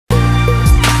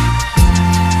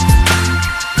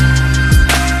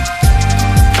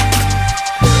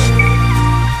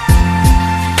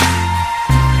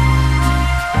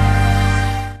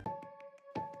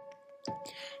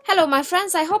Hello my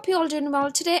friends, I hope you all doing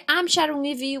well. Today I'm sharing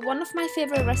with you one of my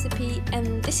favorite recipe,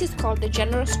 and this is called the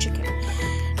generous chicken.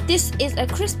 This is a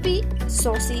crispy,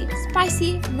 saucy,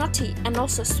 spicy, nutty and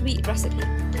also sweet recipe.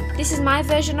 This is my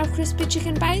version of crispy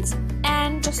chicken bites,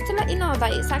 and just to let you know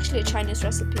that it's actually a Chinese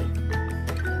recipe.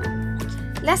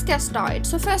 Let's get started.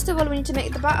 So first of all, we need to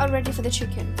make the batter ready for the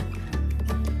chicken.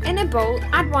 In a bowl,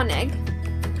 add 1 egg,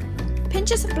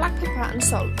 pinches of black pepper and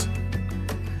salt.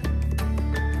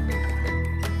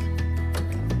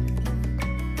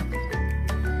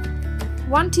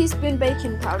 One teaspoon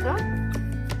baking powder,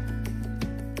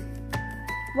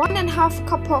 1½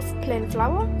 cup of plain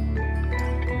flour,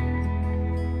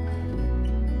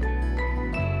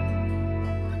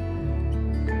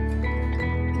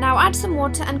 now add some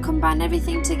water and combine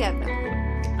everything together.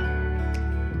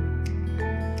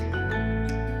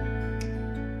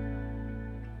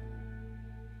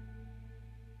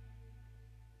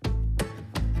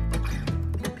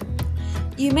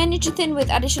 You may need to thin with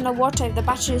additional water if the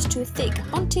batter is too thick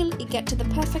until you get to the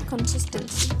perfect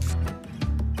consistency.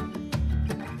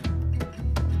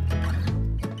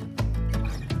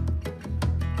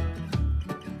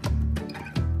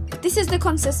 This is the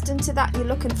consistency that you're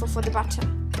looking for the batter.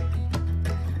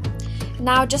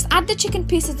 Now just add the chicken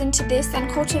pieces into this and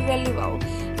coat it really well.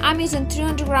 I'm using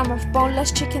 300 grams of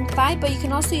boneless chicken thigh, but you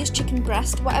can also use chicken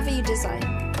breast, whatever you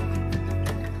desire.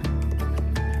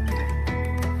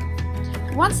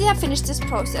 Once you have finished this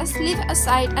process, leave it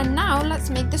aside, and now let's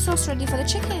make the sauce ready for the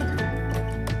chicken.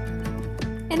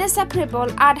 In a separate bowl,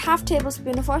 add ½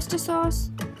 tablespoon of oyster sauce,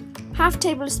 ½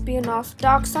 tablespoon of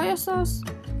dark soy sauce,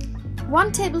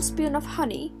 1 tablespoon of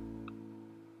honey,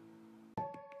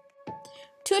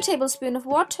 2 tablespoons of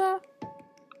water,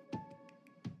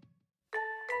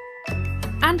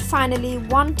 and finally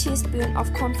 1 teaspoon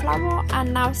of corn flour,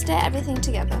 and now stir everything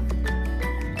together.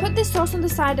 Put this sauce on the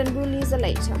side and we'll use it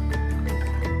later.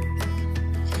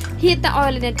 Heat the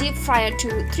oil in a deep fryer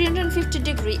to 350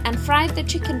 degrees and fry the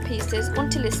chicken pieces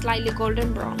until it's slightly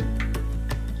golden brown.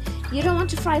 You don't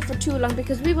want to fry for too long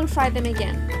because we will fry them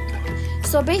again.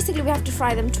 So basically we have to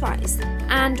fry them twice,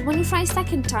 and when you fry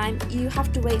second time you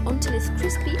have to wait until it's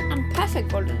crispy and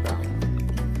perfect golden brown.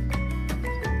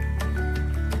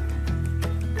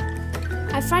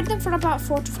 I fried them for about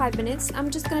 4 to 5 minutes.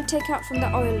 I'm just going to take out from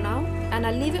the oil now, and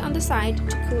I'll leave it on the side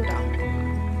to cool down.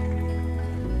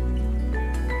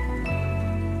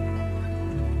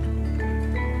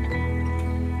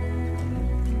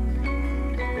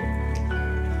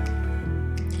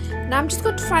 Now I'm just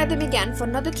going to fry them again for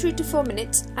another 3 to 4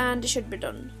 minutes and it should be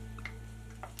done.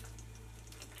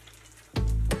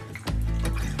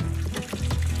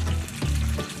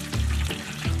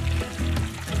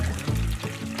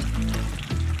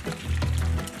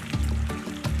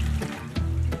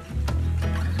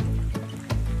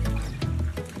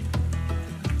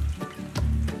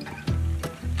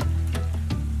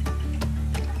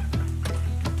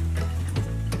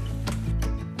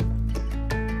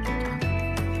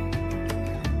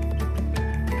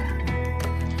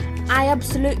 I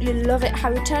absolutely love it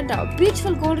how it turned out.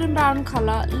 Beautiful golden brown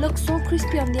color, looks so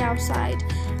crispy on the outside,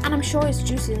 and I'm sure it's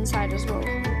juicy inside as well.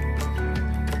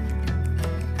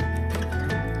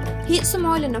 Heat some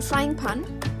oil in a frying pan.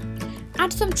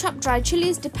 Add some chopped dry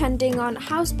chilies depending on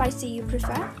how spicy you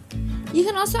prefer. You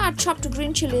can also add chopped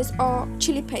green chilies or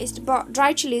chili paste, but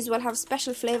dry chilies will have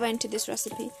special flavor into this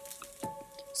recipe.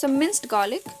 Some minced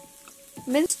garlic,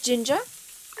 minced ginger,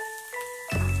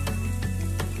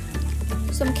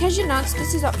 some cashew nuts,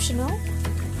 this is optional,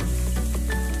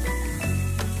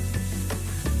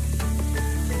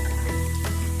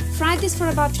 fry this for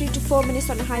about 3 to 4 minutes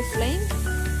on a high flame.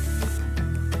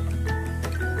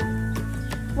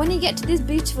 When you get to this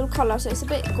beautiful color, so it's a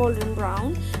bit golden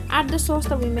brown, add the sauce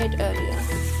that we made earlier.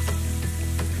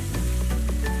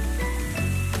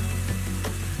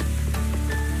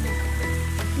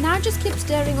 Now just keep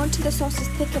stirring until the sauce is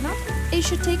thick enough. It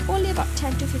should take only about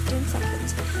 10 to 15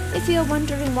 seconds. If you are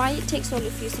wondering why it takes only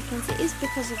a few seconds, it is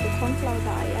because of the corn flour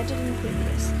that I added in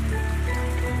previous.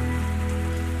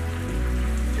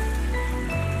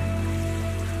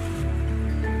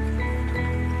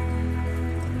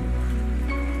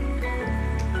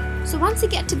 So once you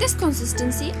get to this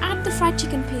consistency, add the fried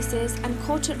chicken pieces and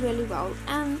coat it really well,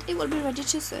 and it will be ready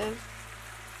to serve.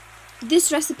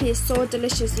 This recipe is so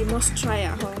delicious, you must try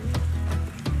it at home.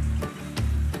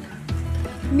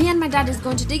 Me and my dad is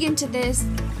going to dig into this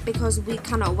because we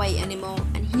cannot wait anymore,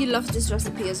 and he loves this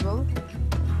recipe as well.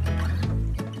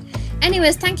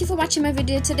 Anyways, thank you for watching my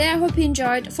video today. I hope you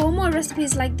enjoyed. For more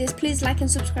recipes like this, please like and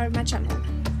subscribe my channel.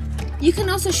 You can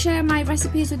also share my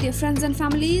recipes with your friends and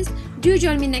families. Do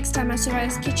join me next time at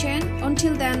Soraya's Kitchen.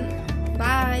 Until then,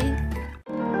 Bye.